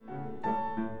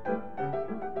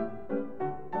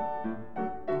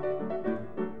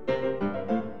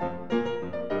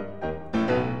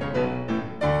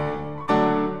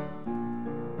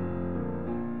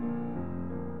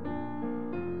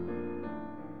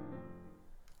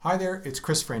Hi there, it's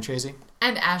Chris Francesi.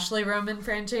 And Ashley Roman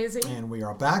Francesi. And we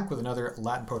are back with another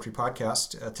Latin Poetry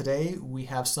podcast. Today we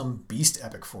have some beast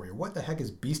epic for you. What the heck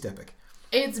is beast epic?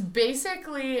 It's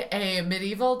basically a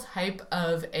medieval type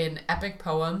of an epic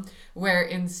poem where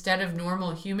instead of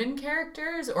normal human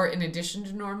characters, or in addition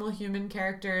to normal human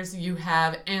characters, you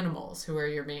have animals who are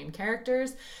your main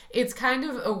characters. It's kind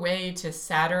of a way to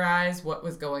satirize what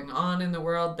was going on in the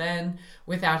world then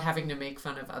without having to make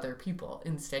fun of other people.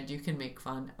 Instead, you can make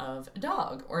fun of a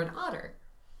dog or an otter.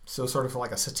 So sort of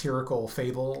like a satirical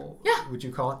fable, would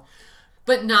you call it?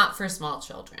 But not for small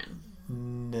children.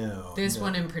 No. This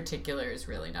one in particular is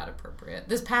really not appropriate.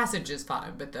 This passage is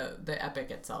fine, but the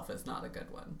epic itself is not a good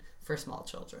one for small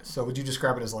children. So would you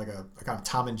describe it as like a kind of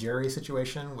Tom and Jerry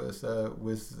situation with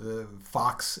the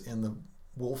fox and the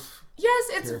wolf?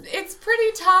 Yes, it's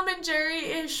pretty Tom and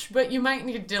Jerry-ish, but you might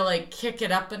need to like kick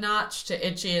it up a notch to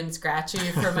Itchy and Scratchy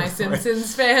for my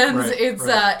Simpsons fans. Right,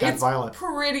 it's violent.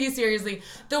 Pretty seriously.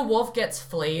 The wolf gets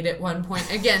flayed at one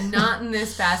point. Again, not in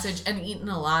this passage, and eaten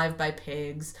alive by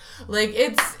pigs. Like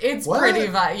it's what? pretty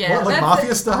violent. Yeah, what, like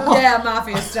mafia style? Yeah,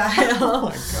 mafia style. Oh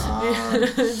my god.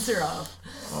 It's rough.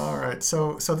 All right,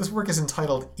 so this work is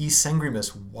entitled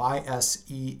Ysengrimus,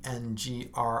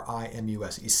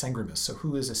 Ysengrimus, Ysengrimus. So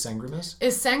who is Ysengrimus?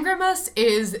 Ysengrimus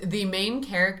is the main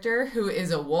character who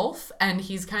is a wolf, and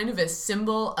he's kind of a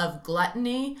symbol of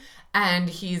gluttony, and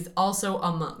he's also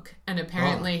a monk. And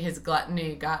apparently his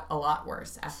gluttony got a lot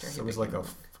worse after he became So it was like a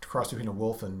cross between a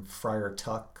wolf and Friar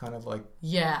Tuck, kind of like...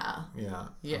 Yeah. Yeah.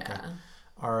 Yeah. Okay.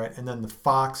 All right, and then the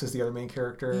fox is the other main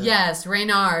character? Yes,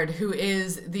 Reynard, who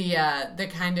is the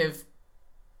kind of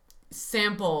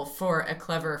sample for a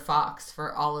clever fox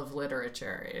for all of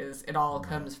literature. It all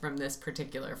comes from this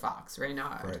particular fox,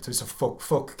 Reynard. Right, so he's a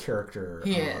folk character.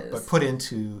 He is. But put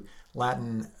into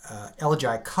Latin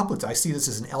elegiac couplets. I see this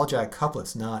as an elegiac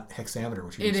couplets, not hexameter,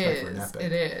 which you expect for an epic.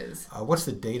 It is. What's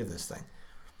the date of this thing?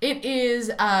 It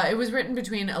is. It was written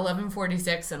between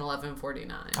 1146 and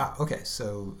 1149. Okay,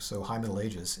 so High Middle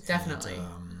Ages. Definitely.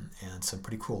 And some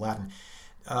pretty cool Latin.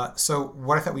 So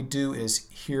what I thought we'd do is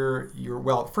hear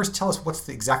first tell us what's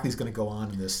exactly is going to go on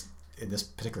in this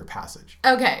particular passage.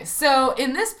 Okay, so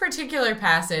in this particular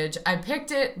passage, I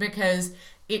picked it because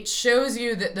it shows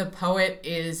you that the poet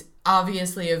is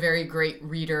obviously a very great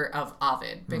reader of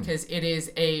Ovid, because it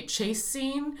is a chase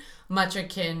scene, much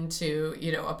akin to,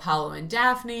 Apollo and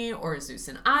Daphne or Zeus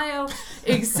and Io,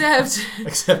 except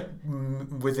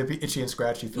with the Itchy and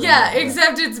Scratchy.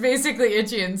 Except it's basically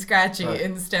Itchy and Scratchy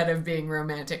instead of being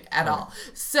romantic at all.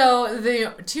 So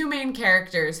the two main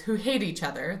characters who hate each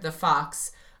other, the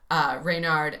fox,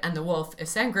 Reynard, and the wolf,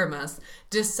 Ysengrimus,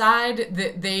 decide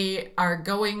that they are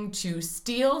going to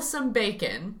steal some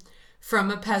bacon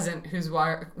from a peasant who's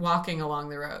walking along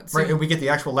the road. So and we get the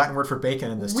actual Latin word for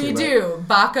bacon in this too. We do.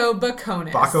 Bacco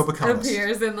baconis. Bacco baconis.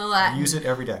 Appears in the Latin. Use it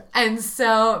every day. And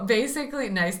so basically,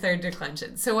 nice third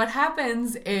declension. So what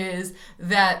happens is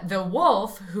that the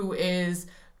wolf, who is,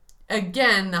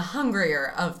 again, the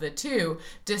hungrier of the two,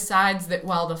 decides that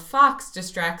while the fox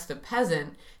distracts the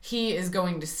peasant, he is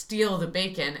going to steal the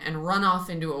bacon and run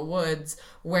off into a woods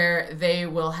where they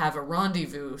will have a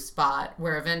rendezvous spot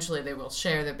where eventually they will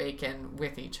share the bacon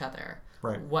with each other.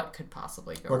 Right. What could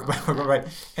possibly go wrong? Right.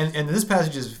 And this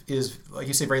passage is, like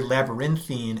you say, very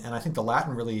labyrinthine, and I think the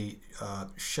Latin really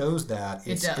shows that.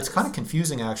 It's kind of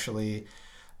confusing, actually,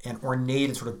 and ornate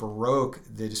and sort of baroque,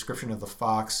 the description of the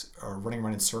fox running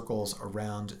around in circles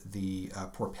around the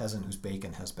poor peasant whose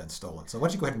bacon has been stolen. So why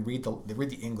don't you go ahead and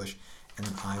read the English, and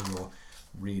then I will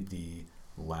read the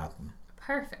Latin.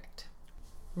 Perfect.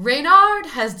 Reynard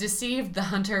has deceived the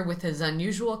hunter with his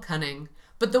unusual cunning,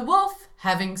 but the wolf,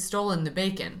 having stolen the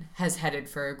bacon, has headed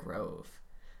for a grove.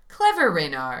 Clever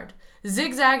Reynard,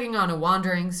 zigzagging on a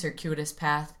wandering, circuitous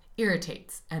path,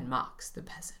 irritates and mocks the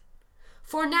peasant.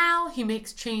 For now he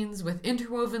makes chains with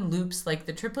interwoven loops like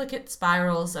the triplicate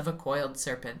spirals of a coiled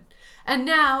serpent, and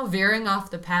now, veering off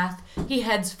the path, he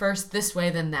heads first this way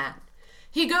then that.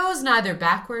 He goes neither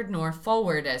backward nor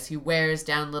forward as he wears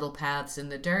down little paths in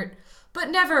the dirt, but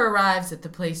never arrives at the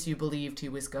place you believed he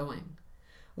was going.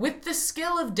 With the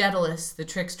skill of Daedalus, the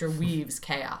trickster weaves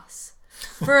chaos.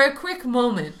 For a quick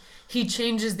moment, he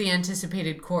changes the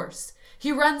anticipated course.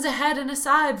 He runs ahead and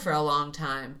aside for a long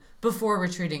time, before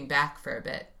retreating back for a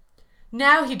bit.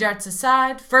 Now he darts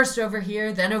aside, first over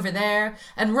here, then over there,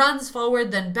 and runs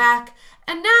forward, then back,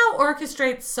 and now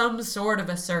orchestrates some sort of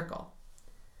a circle.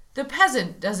 The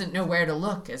peasant doesn't know where to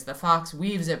look as the fox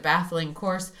weaves a baffling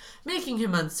course, making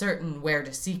him uncertain where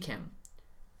to seek him.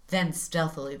 Then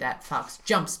stealthily that fox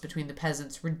jumps between the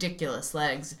peasant's ridiculous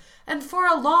legs, and for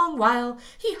a long while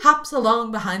he hops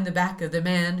along behind the back of the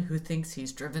man who thinks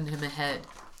he's driven him ahead.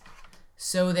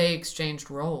 So they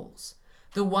exchanged roles.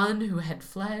 The one who had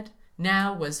fled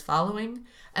now was following,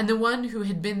 and the one who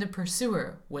had been the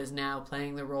pursuer was now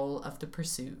playing the role of the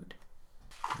pursued.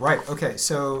 Right, okay,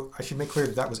 so I should make clear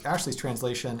that was Ashley's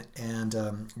translation, and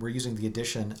we're using the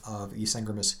edition of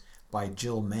Aesengrimus by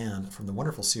Jill Mann from the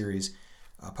wonderful series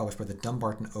published by the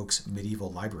Dumbarton Oaks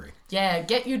Medieval Library. Yeah,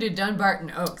 get you to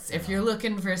Dumbarton Oaks if you're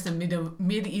looking for some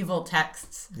medieval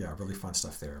texts. Yeah, really fun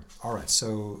stuff there. All right,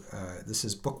 so this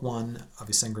is Book 1 of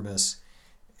Aesengrimus,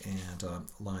 and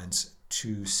lines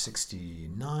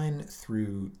 269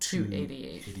 through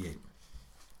 288.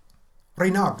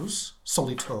 Reinardus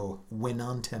solito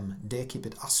venantem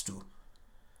decipit astu,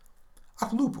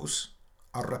 ac lupus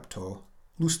a repto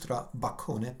lustra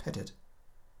bacone petit.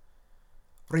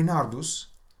 Reinardus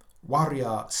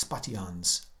varia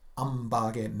spatians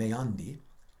ambage meandi,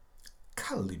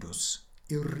 callidus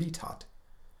irritat,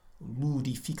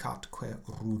 ludificatque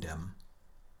rudem.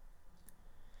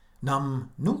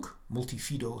 Nam nunc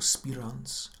multifido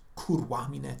spirans,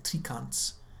 curvamine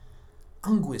tricans,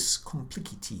 anguis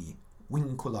compliciti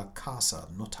vincula casa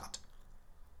notat.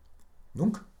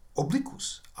 Nunc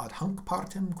obliquus ad hanc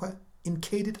partemque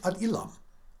incedit ad illam.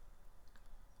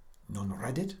 Non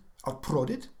reddit, ad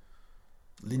prodit,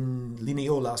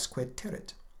 lineolasque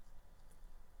terret.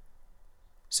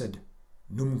 Sed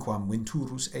numquam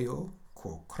venturus eo,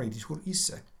 quo creditur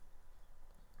isse.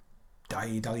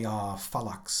 Daedalia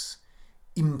fallax,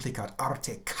 implicat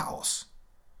arte chaos.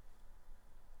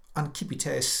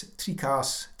 Ancipites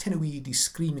tricas tenui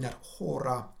discriminat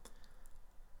hora,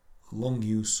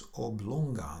 longius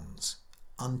oblongans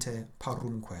ante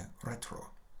parumque retro.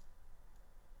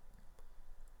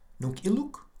 Nunc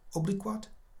illuc obliquat,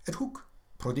 et huc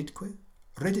proditque,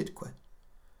 redditque.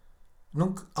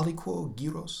 Nunc aliquo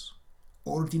gyros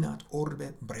ordinat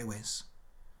orbe breves.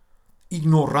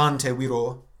 Ignorante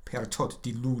viro per tot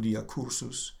diludia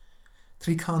cursus,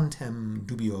 tricantem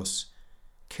dubios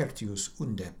certius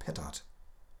unde petat.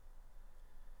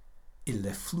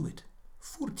 Ille fluit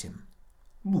furtim,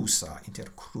 lusa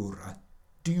inter crura,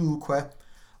 diuque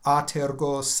a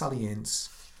tergo saliens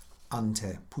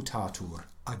ante putatur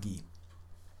agi.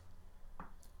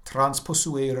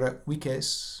 Transposuere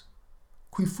vices,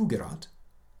 qui fugerat,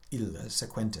 ille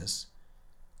sequentes,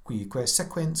 quique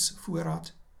sequens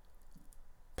fuerat,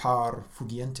 par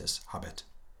fugientes habet.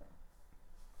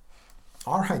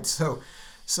 All right, so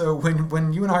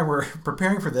when you and I were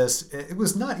preparing for this, it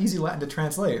was not easy Latin to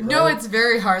translate. Right? No, it's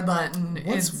very hard Latin.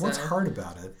 What's hard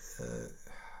about it?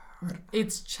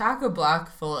 It's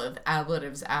chock-a-block full of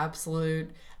ablatives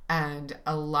absolute, and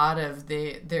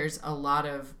there's a lot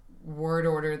of word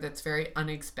order that's very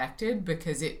unexpected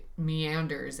because it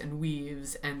meanders and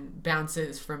weaves and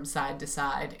bounces from side to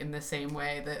side in the same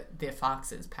way that the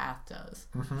fox's path does.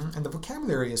 Mm-hmm. And the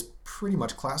vocabulary is pretty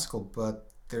much classical, but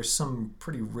there's some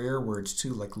pretty rare words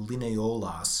too, like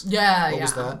lineolas. Yeah, What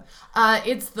was that?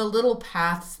 It's the little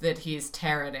paths that he's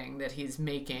terreting, that he's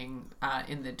making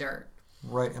in the dirt.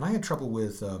 Right, and I had trouble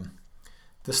with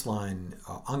this line,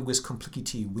 anguis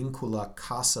compliciti vincula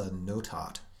casa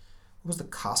notat. What was the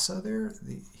casa there?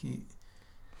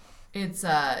 It's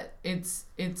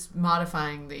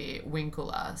modifying the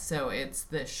vincula, so it's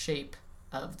the shape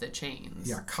of the chains.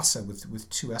 Yeah, casa with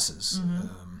two S's.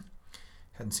 Mm-hmm.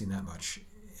 Hadn't seen that much.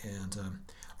 And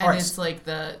it's like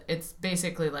it's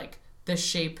basically like the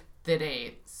shape that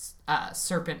a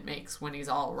serpent makes when he's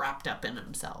all wrapped up in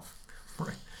himself.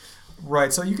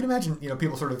 Right. So you can imagine,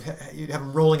 people sort of you'd have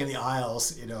him rolling in the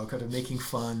aisles, kind of making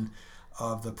fun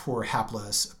of the poor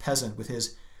hapless peasant with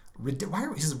his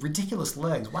ridiculous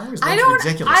legs. Why are his legs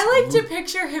ridiculous? I like to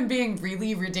picture him being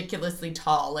really ridiculously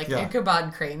tall, like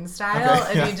Ichabod Crane style,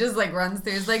 and he just like runs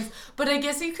through his legs. But I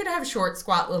guess he could have short,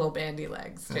 squat, little bandy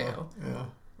legs too. Yeah.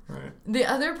 Right. The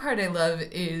other part I love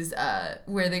is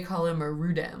where they call him a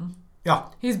rudem. Yeah.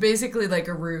 He's basically like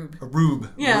a rube. A rube.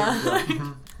 Yeah.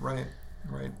 Mm-hmm. Right.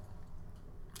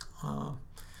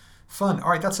 Fun. All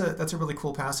right, that's a really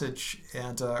cool passage,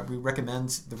 and we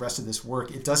recommend the rest of this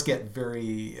work. It does get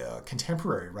very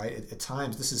contemporary, right? At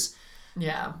times, this is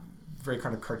very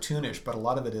kind of cartoonish, but a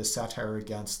lot of it is satire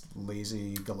against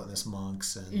lazy, gluttonous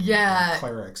monks and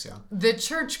clerics. Yeah, the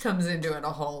church comes into it a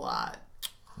whole lot.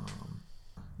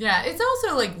 It's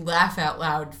also like laugh out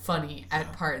loud funny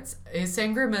at parts.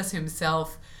 Aesengrimus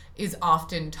himself is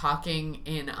often talking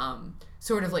in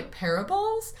sort of like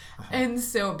parables. And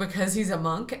so because he's a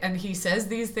monk and he says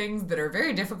these things that are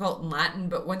very difficult in Latin,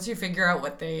 but once you figure out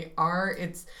what they are,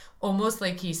 it's almost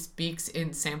like he speaks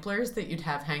in samplers that you'd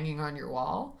have hanging on your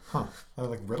wall. Huh.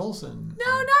 Like riddles? No, not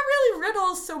really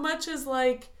riddles so much as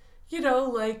like,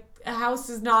 like a house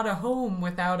is not a home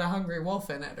without a hungry wolf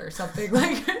in it or something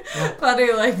like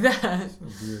funny like that.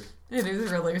 So weird. It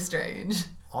is really strange.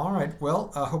 All right.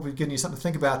 Well, I hope we've given you something to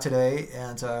think about today,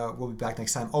 and we'll be back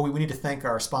next time. Oh, we need to thank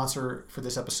our sponsor for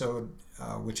this episode,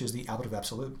 which is the Abbot of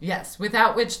Absolute. Yes,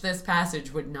 without which this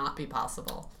passage would not be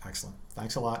possible. Excellent.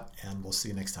 Thanks a lot, and we'll see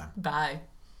you next time. Bye.